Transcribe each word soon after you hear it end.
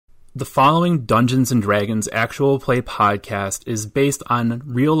The following Dungeons & Dragons actual play podcast is based on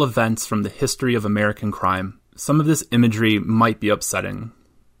real events from the history of American crime. Some of this imagery might be upsetting.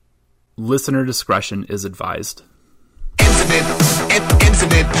 Listener discretion is advised. Infinite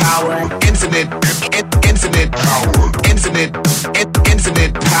power, infinite power, infinite power, infinite power,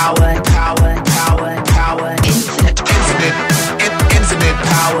 infinite power.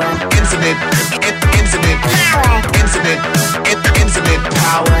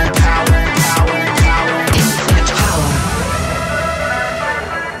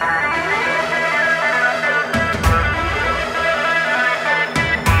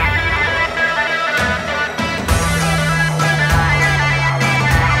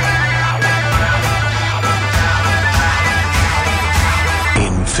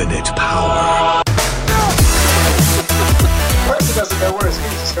 Infinite power. Person doesn't know where his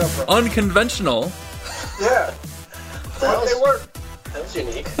answers come from. Unconventional. Yeah. But they work. That was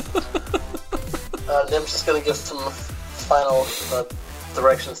unique. Nim's just going to give some final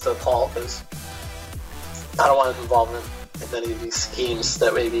directions to Paul, because I don't want him involved in any of these schemes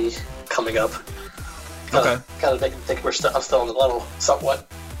that may be coming up. Okay. Kind of make him think I'm still on the level,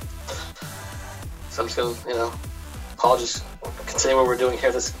 somewhat. So I'm just going to, Paul, just continue what we're doing here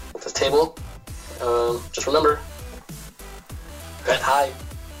at this table. Just remember, bet high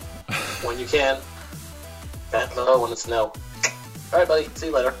when you can. Bet low when it's no. Alright, buddy. See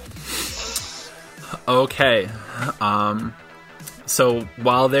you later. Okay. So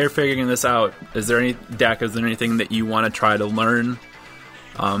while they're figuring this out, is there anything that you want to try to learn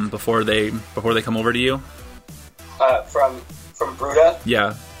before they come over to you? From Bruta?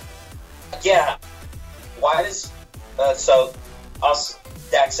 Yeah. Yeah. Why does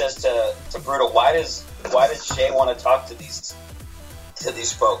Dak says to Bruta, why does Shay want to talk to these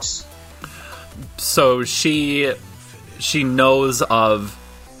folks? So she knows of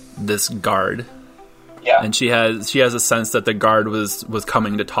this guard. Yeah. And she has a sense that the guard was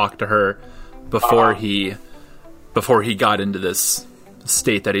coming to talk to her before he got into this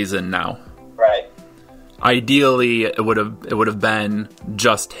state that he's in now. Right. Ideally, it would have been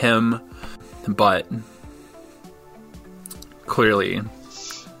just him, but clearly,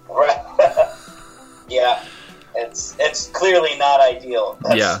 Right. Yeah. It's clearly not ideal.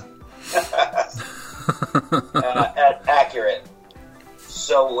 yeah. Accurate.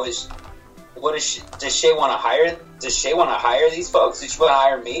 So does Shay want to hire? Does Shay want to hire these folks? Does she want to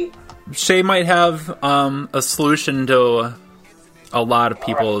hire me? Shay might have a solution to a lot of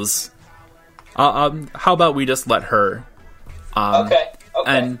people's. How about we just let her? Okay.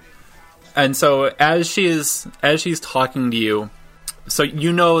 And so as she's talking to you, so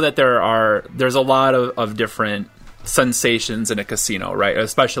you know that there's a lot of different sensations in a casino, right?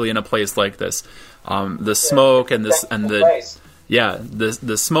 Especially in a place like this, the smoke and this and the place. Yeah,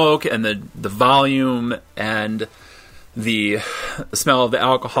 the smoke and the volume and the smell of the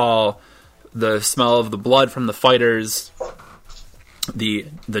alcohol, the smell of the blood from the fighters, the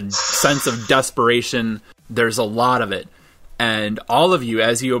sense of desperation. There's a lot of it. And all of you,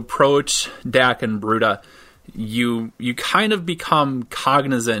 as you approach Dak and Bruta, you kind of become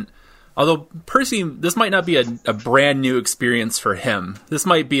cognizant. Although, Percy, this might not be a brand new experience for him. This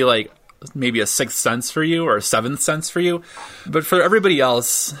might be like maybe a sixth sense for you or a seventh sense for you. But for everybody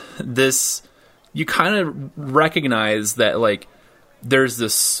else, you kind of recognize that, like, there's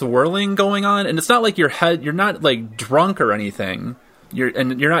this swirling going on. And it's not like you're not, like, drunk or anything. You're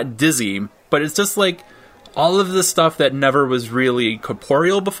not dizzy. But it's just, like, all of the stuff that never was really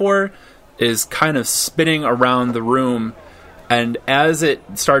corporeal before is kind of spinning around the room. And as it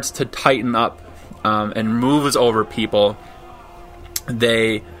starts to tighten up and moves over people,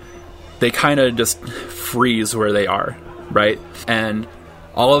 they kind of just freeze where they are, right? And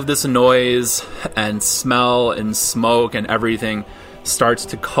all of this noise and smell and smoke and everything starts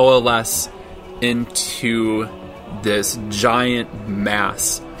to coalesce into this giant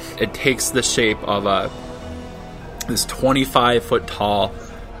mass. It takes the shape of this 25-foot tall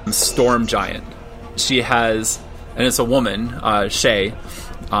storm giant. She has, and it's a woman, Shay.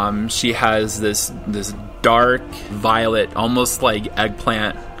 She has this dark violet, almost like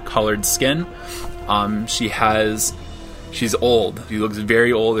eggplant colored skin. She's old. She looks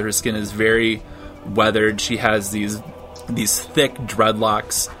very old. Her skin is very weathered. She has these thick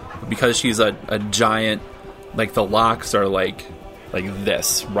dreadlocks. Because she's a giant, like, the locks are like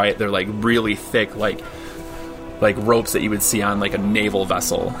this, right? They're like really thick, like ropes that you would see on like a naval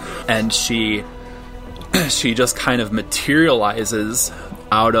vessel. And she just kind of materializes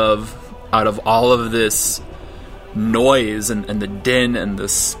out of all of this noise and the din and the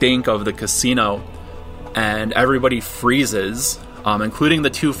stink of the casino, and everybody freezes including the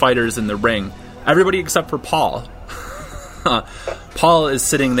 2 fighters in the ring. Everybody except for Paul. Paul is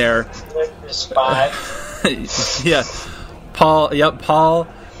sitting there. Spy. Yeah, Paul. Yep, Paul.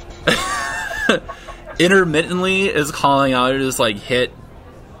 Intermittently is calling out, just like hit,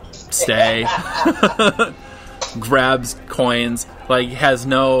 stay, grabs coins, like has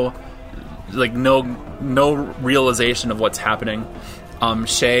no realization of what's happening.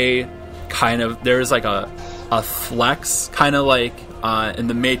 Shay kind of, there's like a flex, kind of like in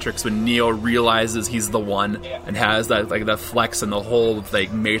the Matrix when Neo realizes he's the one and has that like that flex and the whole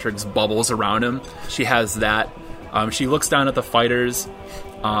like Matrix bubbles around him. She has that. She looks down at the fighters,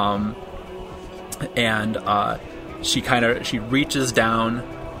 and she reaches down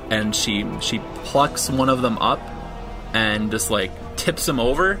and she plucks one of them up and just like tips him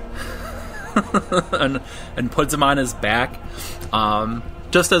over and puts him on his back,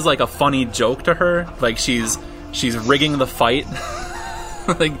 just as like a funny joke to her, like she's rigging the fight.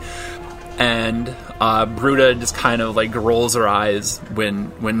 Like, and Bruta just kind of like rolls her eyes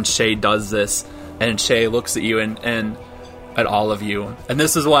when Shay does this, and Shay looks at you and at all of you. And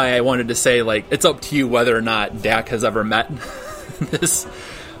this is why I wanted to say, like, it's up to you whether or not Dak has ever met this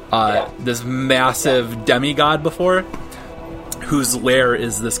massive demigod before, whose lair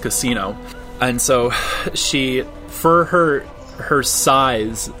is this casino. And so she, for her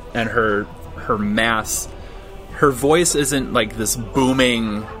size and her mass, her voice isn't like this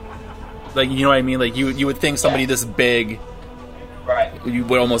booming, like, you know what I mean? Like you would think somebody this big, Right. you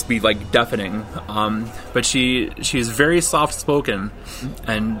would almost be like deafening. But she's very soft spoken,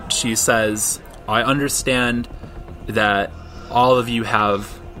 and she says, "I understand that all of you have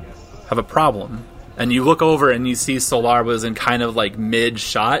a problem." And you look over and you see Solar was in kind of like mid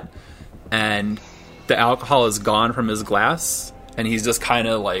shot, and the alcohol is gone from his glass, and he's just kind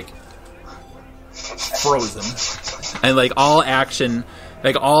of like frozen, and like all action,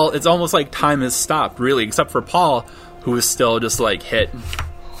 like it's almost like time has stopped, really, except for Paul, who is still just like hit,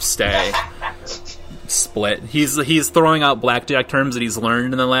 stay, split. He's throwing out blackjack terms that he's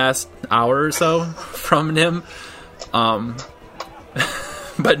learned in the last hour or so from him, but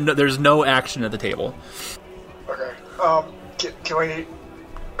no, there's no action at the table. Okay. Can we?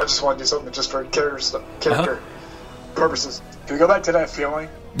 I just want to do something just for character purposes. Can we go back to that feeling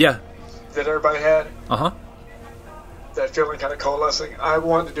Yeah. that everybody had? Uh-huh. That feeling kind of coalescing. I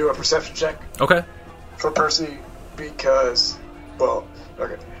wanted to do a perception check Okay. for Percy because, well,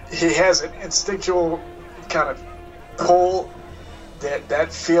 okay, he has an instinctual kind of pull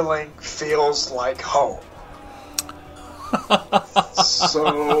that feeling feels like home.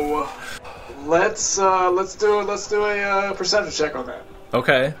 So let's do a perception check on that.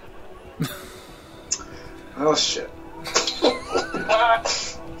 Okay. Oh shit.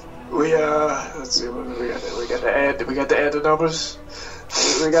 Let's see what we got. We got to add the numbers.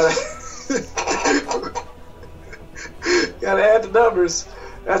 We gotta gotta add the numbers.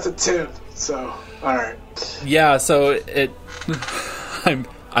 That's a 10. So all right. Yeah, so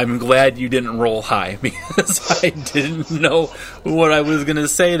I'm glad you didn't roll high, because I didn't know what I was gonna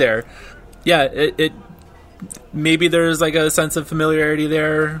say there. Yeah, it maybe there's like a sense of familiarity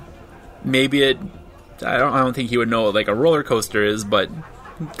there. Maybe I don't think he would know what like a roller coaster is, but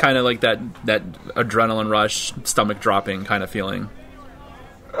kind of like that adrenaline rush, stomach dropping kind of feeling.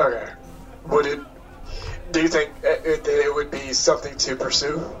 Okay. Do you think that it would be something to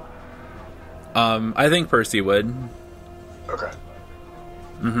pursue? I think Percy would. Okay.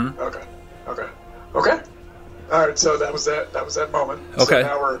 Mm-hmm. Okay. All right. So that was that moment. Okay. So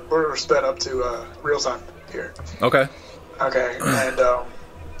now we're sped up to real time here. Okay. Okay. And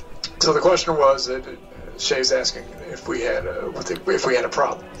so the question was, Shay's asking if we had a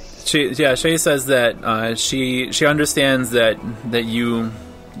problem. Shay says that she understands that you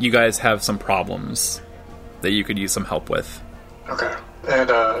guys have some problems that you could use some help with. Okay. And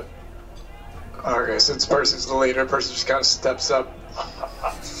okay, since Percy's the leader, Percy just kind of steps up.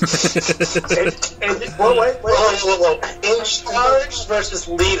 Wait. Whoa. In charge versus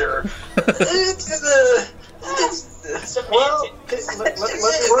leader. Well,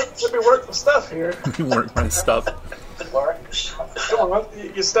 let me work my stuff here. Work my stuff. Come on,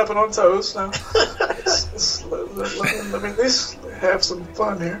 you're stepping on toes now. Let me at least have some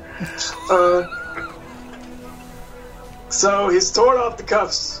fun here. So he's torn off the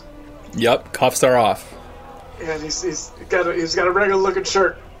cuffs. Yep, cuffs are off. And he's got a regular looking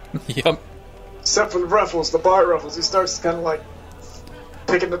shirt. Yep. Except for the ruffles, the bar ruffles. He starts kind of like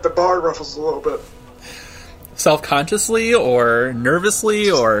picking at the bar ruffles a little bit. Self-consciously or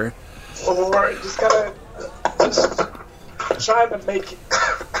nervously or just kind of trying to make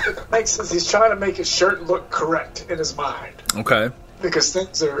he's trying to make his shirt look correct in his mind Okay. because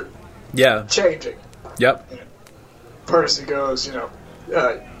things are Yeah. changing. Yep. Percy goes,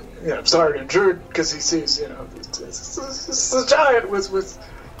 sorry to intrude, because he sees, it's a giant with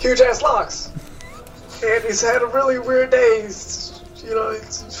huge ass locks, and he's had a really weird day. He's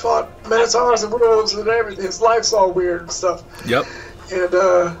fought minotaurs and wolves and everything. His life's all weird and stuff. Yep.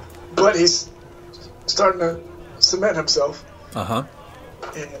 And but he's starting to cement himself, Uh-huh.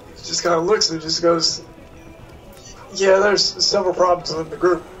 and he just kind of looks and just goes, "Yeah, there's several problems in the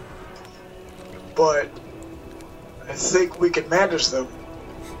group, but I think we can manage them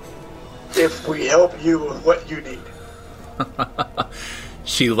if we help you with what you need."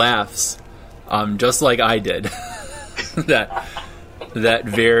 She laughs, just like I did. that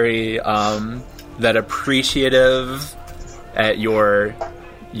very that appreciative at your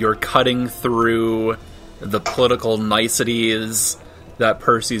cutting through the political niceties, that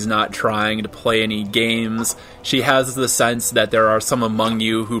Percy's not trying to play any games. She has the sense that there are some among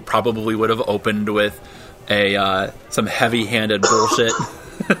you who probably would have opened with some heavy-handed bullshit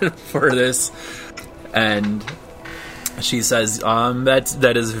for this, and she says,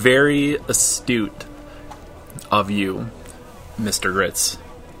 that is very astute of you, Mr. Grits.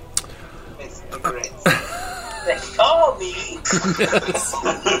 Mr. Grits. They call me.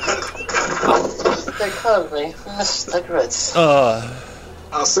 They call me Mr. Grits.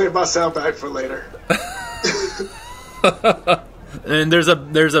 I'll save my soundbite for later. And there's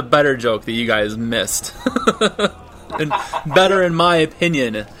a better joke that you guys missed, and better in my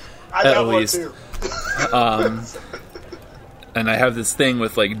opinion, I at got least. one too. And I have this thing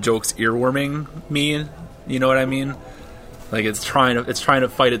with like jokes earworming me. You know what I mean? Like it's trying to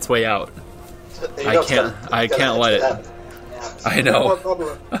fight its way out. I can't let it. I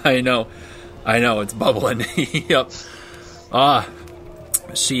know. I know. It's bubbling. Yep.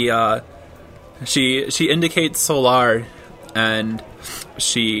 She indicates Solar, and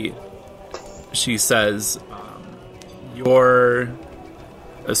she says, your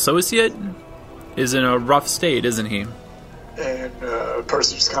associate is in a rough state, isn't he? And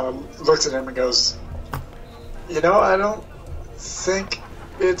Percy just kind of looks at him and goes, I don't think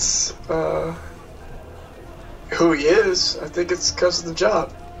it's who he is. I think it's because of the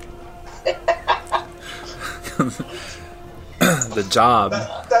job. The job.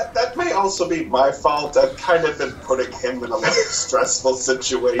 That may also be my fault. I've kind of been putting him in a lot of stressful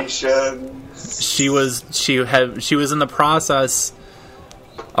situations. She was in the process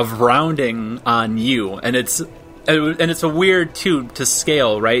of rounding on you, and it's a weird to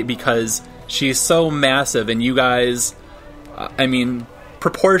scale, right? Because she's so massive, and you guys,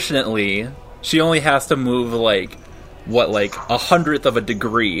 proportionately, she only has to move like 1/100th of a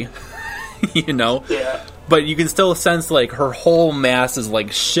degree, Yeah. But you can still sense like her whole mass is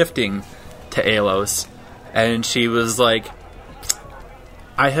like shifting to Alos, and she was like,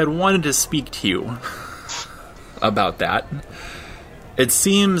 I had wanted to speak to you about that. It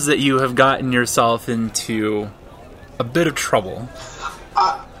seems that you have gotten yourself into a bit of trouble.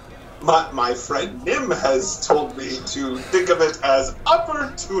 My friend Nim has told me to think of it as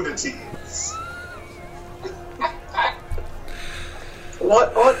opportunities.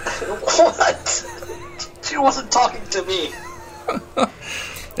 What? She wasn't talking to me.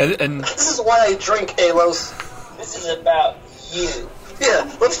 And This is why I drink, Alos. This is about you.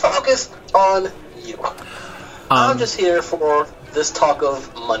 Yeah, let's focus on you. I'm just here for this talk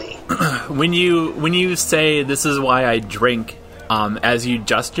of money. when you say this is why I drink, as you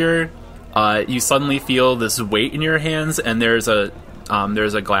gesture, you suddenly feel this weight in your hands, and there's a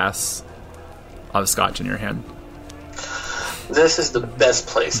glass of scotch in your hand. This is the best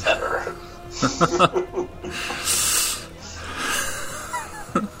place ever.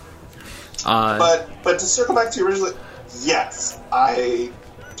 But to circle back to your original, yes, I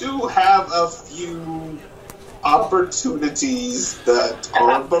do have a few opportunities that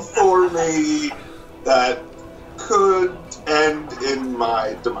are before me that could end in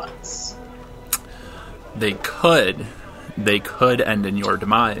my demise. They could end in your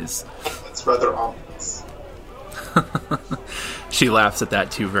demise. That's rather ominous. She laughs at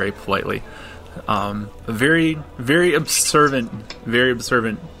that too, very politely. A very, very observant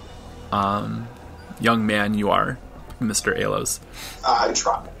young man you are, Mr. Alos. I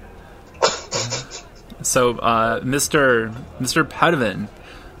try. So, Mr. Pedevin,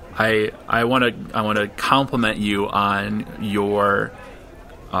 I want to compliment you on your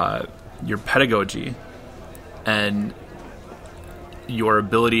pedagogy and your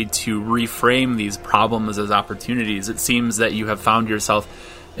ability to reframe these problems as opportunities. It seems that you have found yourself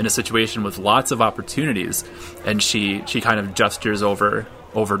in a situation with lots of opportunities, and she kind of gestures over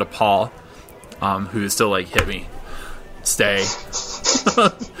over to Paul, who's still like, hit me, stay.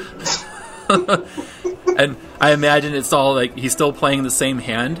 And I imagine it's all like he's still playing the same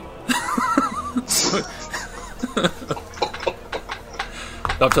hand.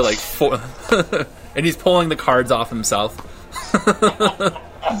 Up to like 4, and he's pulling the cards off himself.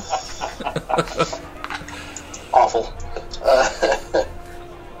 Awful.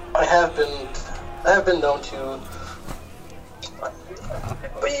 I have been known to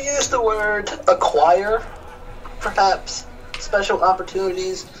use the word acquire, perhaps, special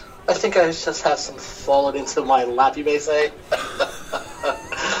opportunities. I think I just have some fallen into my lap, you may say.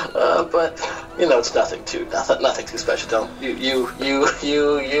 But it's nothing too special. Don't you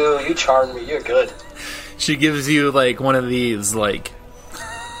charm me. You're good. She gives you like one of these like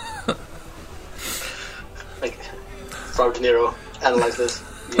Robert De Niro. Analyze this.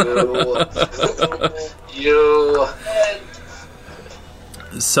 You.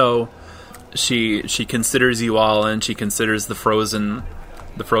 So she considers you all, and she considers the frozen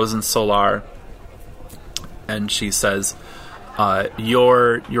Solar, and she says,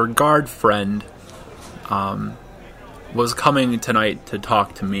 your guard friend was coming tonight to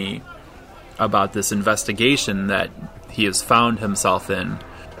talk to me about this investigation that he has found himself in,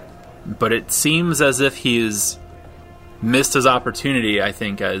 but it seems as if he's missed his opportunity, I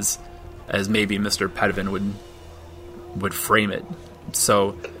think, as maybe Mr. Pedvin would frame it.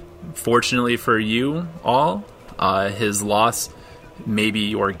 So fortunately for you all, his loss may be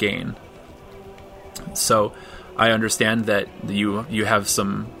your gain. So I understand that you have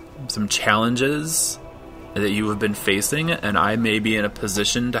some challenges that you have been facing, and I may be in a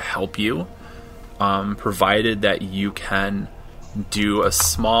position to help you, provided that you can do a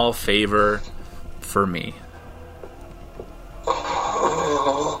small favor for me.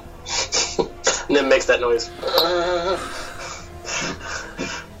 Nim makes that noise.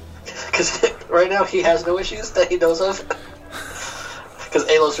 Because right now he has no issues that he knows of. Because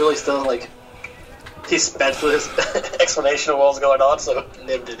Alo's really still like, he's spent with his explanation of what was going on, so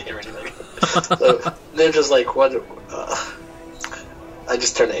Nim didn't hear anything. So Nim just like, what? I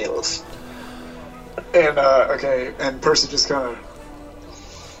just turned to Alos. And okay, and Percy just kind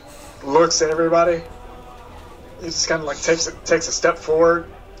of looks at everybody. He just kind of like takes a step forward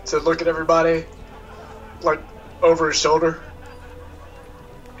to look at everybody, like over his shoulder.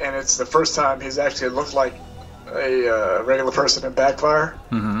 And it's the first time he's actually looked like a regular person in Backfire,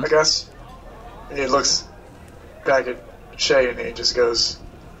 I guess. And he looks back at Shay and he just goes,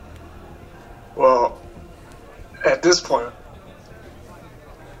 well, at this point,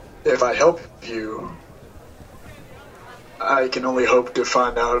 if I help you, I can only hope to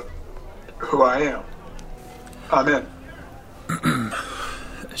find out who I am. I'm in.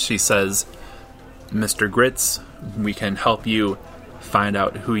 She says, Mr. Grits, we can help you find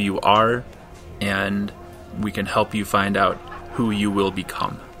out who you are, and we can help you find out who you will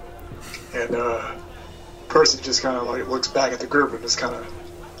become. And Percy just kind of like looks back at the group and just kind of,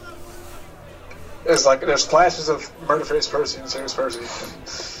 it's like there's flashes of Murderface Percy and Serious Percy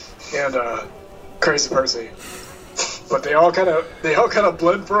and Crazy Percy, but they all kind of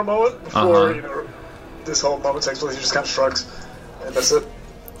blend for a moment before this whole moment takes place. He just kind of shrugs, and that's it.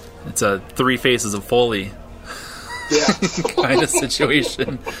 It's a Three Faces of Foley kind of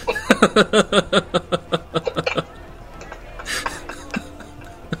situation.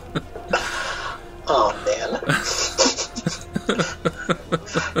 Oh man.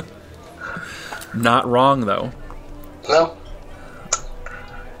 Not wrong though. No.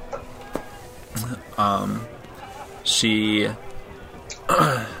 She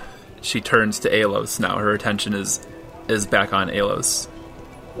turns to Alos now. Her attention is back on Alos.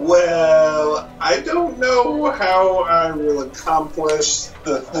 Well, I don't know how I will accomplish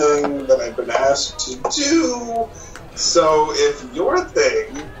the thing that I've been asked to do. So if your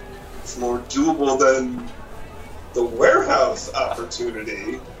thing is more doable than the warehouse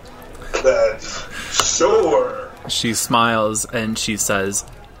opportunity, then sure. She smiles and she says,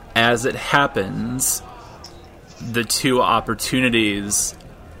 as it happens, the two opportunities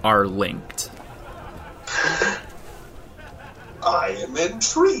are linked. I am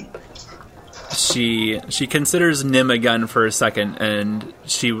intrigued. She considers Nim again for a second, and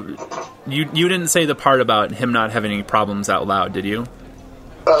you didn't say the part about him not having any problems out loud, did you?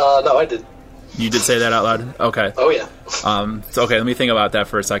 No, I did. You did say that out loud? Okay. Oh yeah. So, okay, let me think about that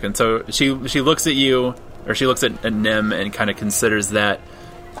for a second. So she looks at you, or she looks at Nim and kind of considers that,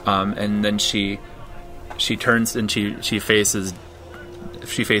 and then she turns and she faces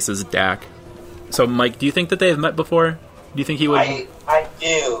Dak. So Mike, do you think that they have met before? Do you think he would? I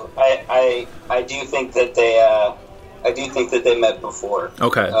do. I do think that I do think that they met before.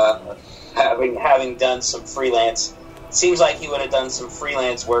 Okay. Having done some freelance, seems like he would have done some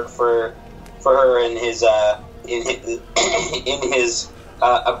freelance work for her in his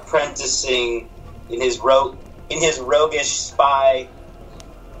apprenticing, in his roguish spy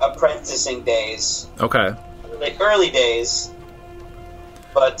apprenticing days. Okay. The early days,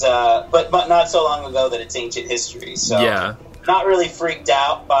 but not so long ago that it's ancient history. So Yeah. not really freaked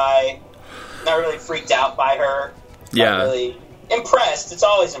out by her. Yeah. Not really impressed. It's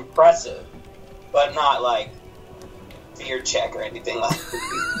always impressive, but not like fear check or anything like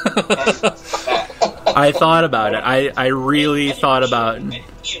that. I thought about it. I really thought about. A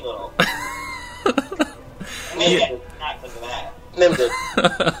little. Maybe not because of that. Nim did.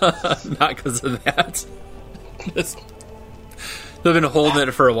 Not because of that. They've been holding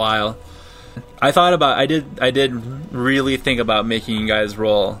it for a while. I did really think about making you guys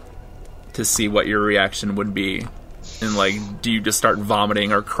roll to see what your reaction would be. And, like, do you just start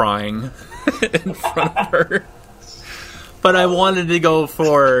vomiting or crying in front of her? But I wanted to go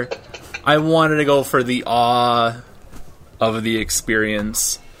for the awe of the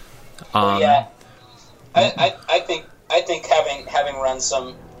experience. Yeah, I think having run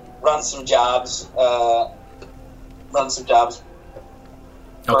some jobs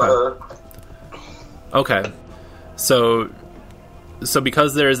for her. Okay. So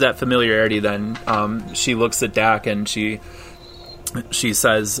because there is that familiarity, then she looks at Dak and she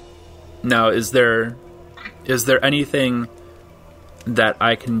says, "Now, is there anything that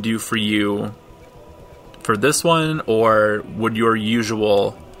I can do for you for this one, or would your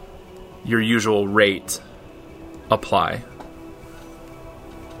usual rate apply?"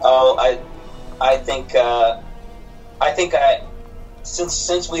 Oh, I think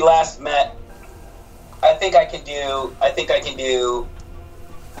since we last met, I think I can do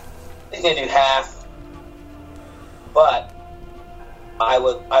half, but I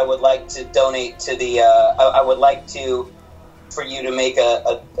would like to donate to the I would like for you to make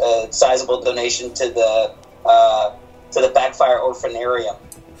a sizable donation to the Backfire Orphanarium.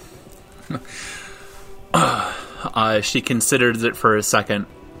 She considers it for a second.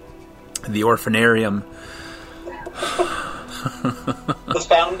 The Orphanarium.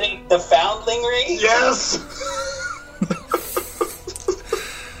 The Foundlingry? Yes!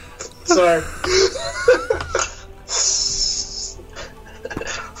 Sorry.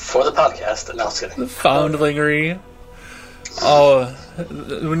 For the podcast. No, I was kidding. The Foundlingry. Oh,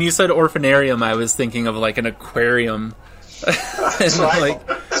 when you said Orphanarium, I was thinking of like an aquarium. And like.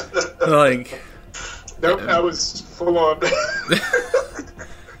 Nope, that was full on.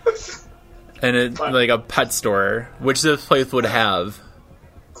 And it like a pet store, which this place would have.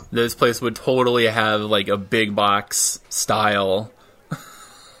 This place would totally have like a big box style.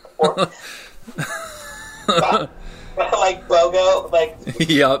 Like BOGO, like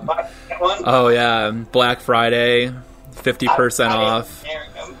Yep. one. Oh yeah, Black Friday, 50% off.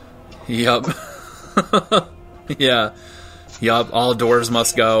 Yep. Yeah. Yup. All doors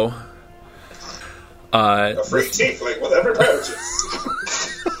must go. A free tiefling with every purchase.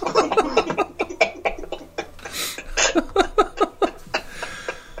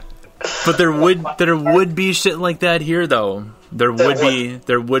 But there would be shit like that here, though. There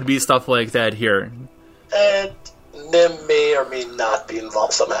would be stuff like that here. And Nim may or may not be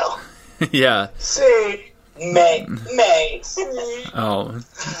involved somehow. Yeah. See, May. Oh.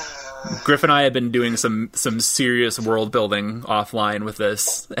 Griff and I have been doing some serious world building offline with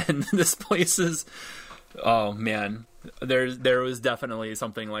this, and this place is. Oh man, there was definitely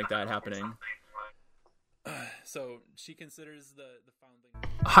something like that happening. So she considers the foundling.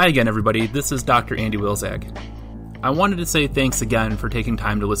 Hi again, everybody. This is Dr. Andy Wilczak. I wanted to say thanks again for taking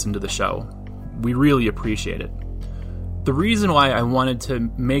time to listen to the show. We really appreciate it. The reason why I wanted to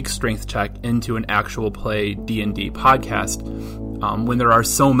make Strength Check into an actual play D&D podcast, when there are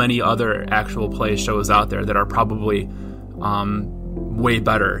so many other actual play shows out there that are probably way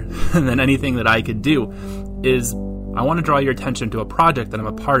better than anything that I could do, is I want to draw your attention to a project that I'm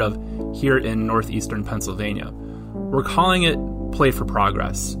a part of here in northeastern Pennsylvania. We're calling it Play for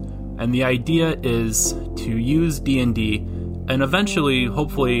Progress, and the idea is to use D&D and eventually,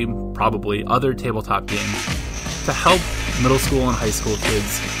 hopefully, probably other tabletop games to help middle school and high school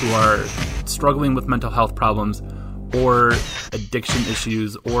kids who are struggling with mental health problems or addiction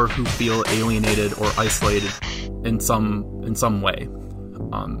issues, or who feel alienated or isolated in some way.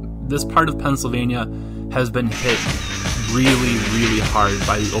 This part of Pennsylvania has been hit really, really hard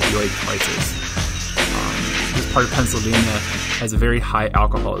by the opioid crisis. This part of Pennsylvania has a very high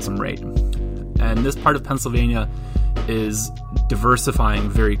alcoholism rate. And this part of Pennsylvania is diversifying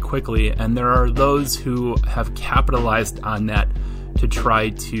very quickly, and there are those who have capitalized on that to try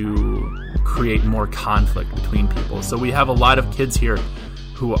to create more conflict between people. So we have a lot of kids here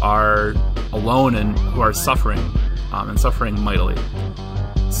who are alone and who are suffering, and suffering mightily.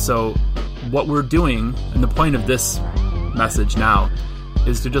 So what we're doing, and the point of this message now,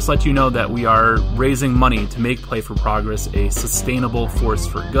 is to just let you know that we are raising money to make Play for Progress a sustainable force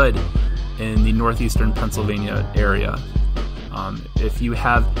for good in the northeastern Pennsylvania area. If you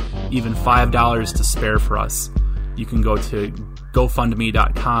have even $5 to spare for us, you can go to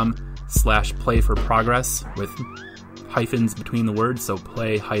gofundme.com/playforprogress with hyphens between the words, so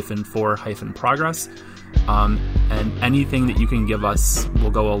play-for-progress. And anything that you can give us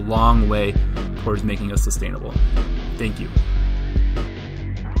will go a long way towards making us sustainable. Thank you.